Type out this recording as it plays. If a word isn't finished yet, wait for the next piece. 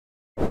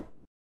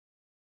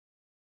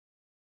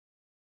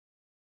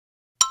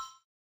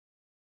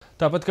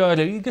Tāpat kā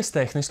Rīgas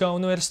Tehniskā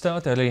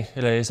universitāte, arī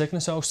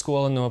Rēzeknes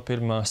Augstskola no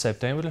 1.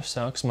 septembra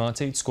sāks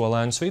mācīt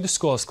skolēnus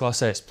vidusskolas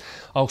klasēs.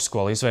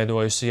 Augstskola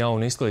izveidojusi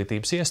jaunu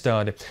izglītības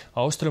iestādi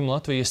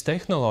Austrumlatvijas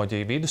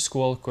Tehnoloģiju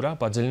vidusskolu, kurā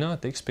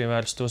padziļināti tiks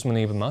pievērsta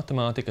uzmanība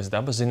matemātikas,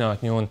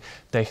 dabaszinātņu un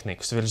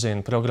tehnikas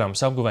virzienu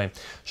programmas apguvei.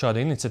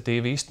 Šāda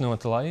iniciatīva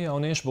īstenota, lai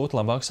jaunieši būtu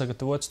labāk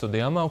sagatavoti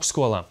studijām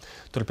augstskolā.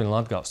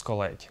 Turpina Latgales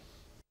kolēģi.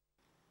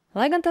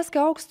 Lai gan tas,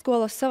 ka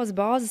augstskolas savas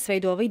bāzes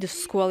veido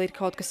vidusskolu, ir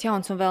kaut kas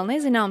jauns un vēl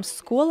nezināms,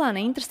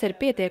 skolēna interese ir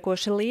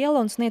pietiekoši liela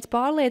un sniedz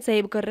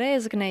pārliecību, ka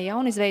Rēzeknē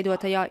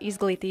jaunizveidotajā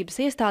izglītības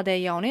iestādē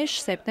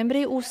jaunieši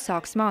septembrī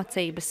uzsāks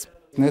mācības.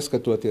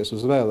 Neskatoties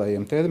uz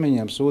vēlējiem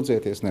termiņiem,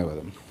 sūdzēties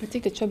nevaram. Bet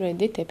cik tad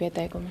šobrīd ir tie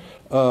pieteikumi?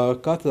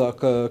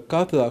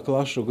 Katrā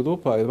klašu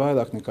grupā ir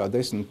vairāk nekā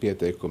 10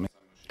 pieteikumi.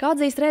 Kā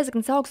atzīst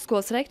Rēzeknes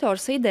Augstskolas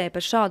rektors, ideja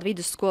par šādu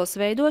vidusskolas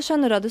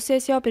veidošanu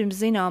radusies jau pirms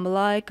zināma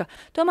laika.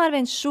 Tomēr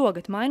viens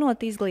šogad,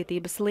 mainot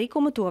izglītības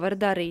likumu, to var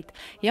darīt.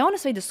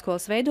 Jaunas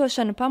vidusskolas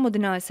veidošanu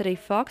pamudinājis arī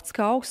fakts,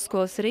 ka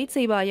augstskolas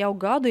rīcībā jau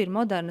gadu ir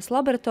modernas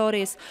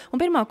laboratorijas, un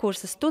pirmā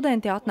kursa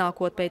studenti,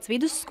 atnākot pēc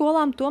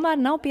vidusskolām,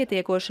 tomēr nav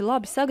pietiekoši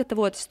labi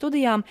sagatavoti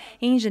studijām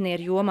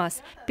inženieru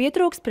jomās.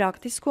 Pietrūks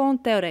praktisko un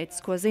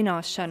teorētisko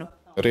zināšanu.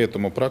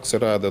 Rietumu prakse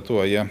rāda to,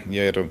 ja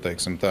ir,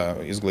 teiksim, tā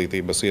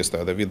izglītības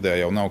iestāde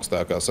vidējā un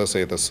augstākā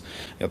sasietas,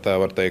 ja tā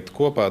var teikt,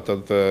 kopā,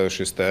 tad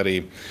šis te arī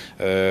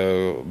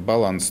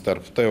balans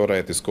starp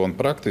teorētisko un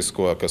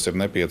praktisko, kas ir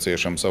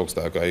nepieciešams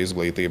augstākā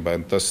izglītībai,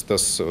 tas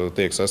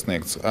tiek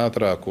sasniegts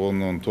ātrāk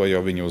un to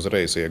jau viņi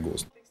uzreiz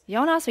iegūst.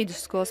 Jaunās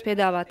vidusskolas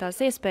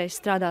piedāvātās iespējas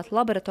strādāt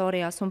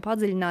laboratorijās un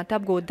padziļināti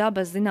apgūt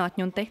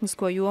dabaszinātņu un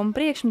tehnisko jomu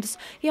priekšmetus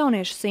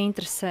jauniešus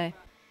interesē.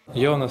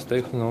 Jaunas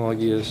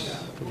tehnoloģijas,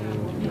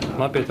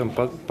 man pie tam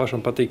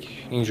pašam patīk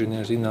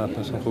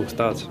inženierzinātnes un kaut kas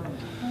tāds.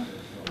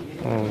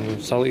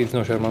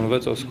 Salīdzinoši ar manu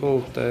veco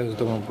skolu, es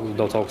domāju, būs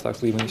daudz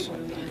augstāks līmenis.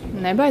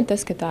 Nebaid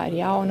tas, ka tā ir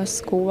jauna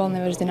skola,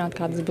 nevar zināt,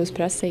 kādas būs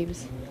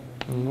prasības?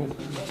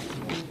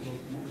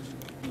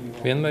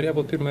 Vienmēr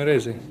jābūt pirmai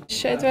reizei.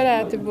 Šeit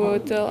varētu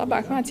būt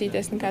labāk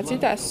mācīties nekā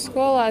citās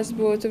skolās,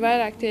 būtu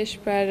vairāk tieši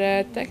par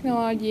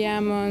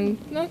tehnoloģijām un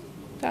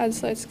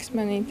tādas lietas, kas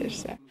man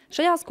interesē.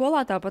 Šajā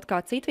skolā, tāpat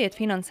kā citviet,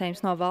 finansējums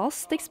no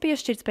valsts tiks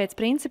piešķirts pēc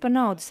principa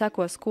nauda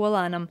seko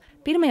skolēnam.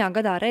 Pirmajā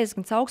gadā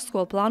Rēzeknes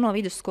Augstskola plāno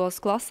vidusskolas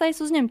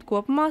klasēs uzņemt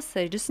kopumā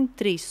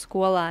 63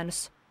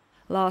 skolēnus.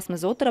 Lāsma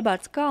Zutra,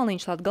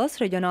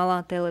 Latgales reģionālā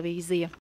televīzija.